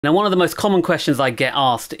Now, one of the most common questions I get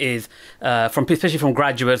asked is, especially from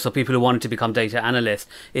graduates or people who wanted to become data analysts,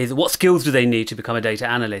 is what skills do they need to become a data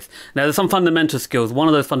analyst? Now, there's some fundamental skills. One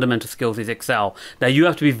of those fundamental skills is Excel. Now, you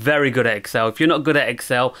have to be very good at Excel. If you're not good at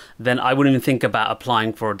Excel, then I wouldn't even think about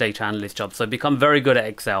applying for a data analyst job. So become very good at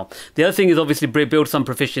Excel. The other thing is obviously build some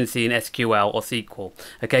proficiency in SQL or SQL,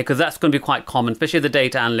 okay? Because that's going to be quite common, especially as a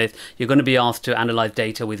data analyst. You're going to be asked to analyze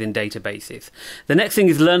data within databases. The next thing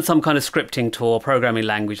is learn some kind of scripting tool or programming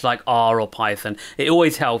language like R or Python. It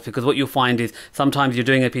always helps because what you'll find is sometimes you're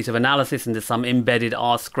doing a piece of analysis and there's some embedded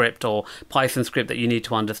R script or Python script that you need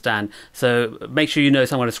to understand. So make sure you know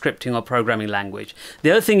some kind of scripting or programming language.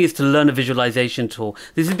 The other thing is to learn a visualization tool.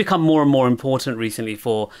 This has become more and more important recently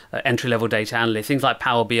for entry-level data analysts. Things like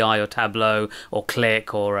Power BI or Tableau or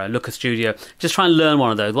Click or Looker Studio. Just try and learn one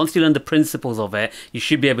of those. Once you learn the principles of it, you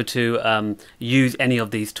should be able to use any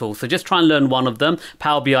of these tools. So just try and learn one of them.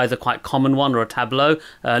 Power BI is a quite common one, or a Tableau.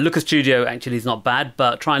 Looker Studio actually is not bad,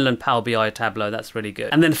 but try and learn Power BI or Tableau. That's really good.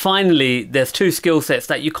 And then finally, there's two skill sets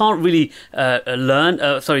that you can't really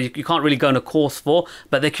you can't really go on a course for,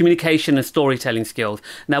 but they're communication and storytelling skills.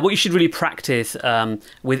 Now, what you should really practice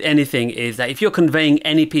with anything is that if you're conveying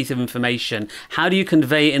any piece of information, how do you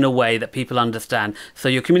convey it in a way that people understand? So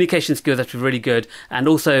your communication skills have to be really good, and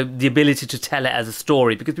also the ability to tell it as a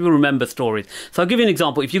story, because people remember stories. So I'll give you an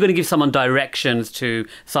example. If you're going to give someone directions to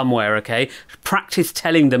somewhere, okay, practice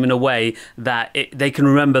telling them in a way that they can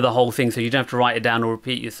remember the whole thing, so you don't have to write it down or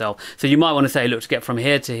repeat yourself. So you might want to say, look, to get from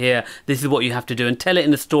here to here, this is what you have to do, and tell it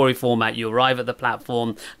in a story format. You arrive at the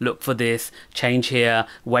platform, look for this, change here,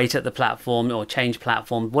 wait at the platform, or change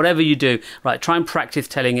platform, whatever you do, right? Try and practice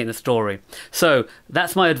telling it in a story. So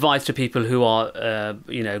that's my advice to people who are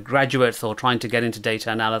graduates or trying to get into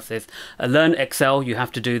data analysis. Learn Excel, you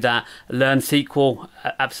have to do that. Learn SQL,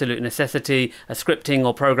 absolute necessity. A scripting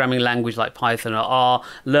or programming language like Python or R.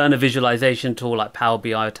 Learn a visualization tool like Power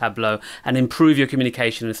BI or Tableau, and improve your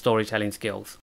communication and storytelling skills.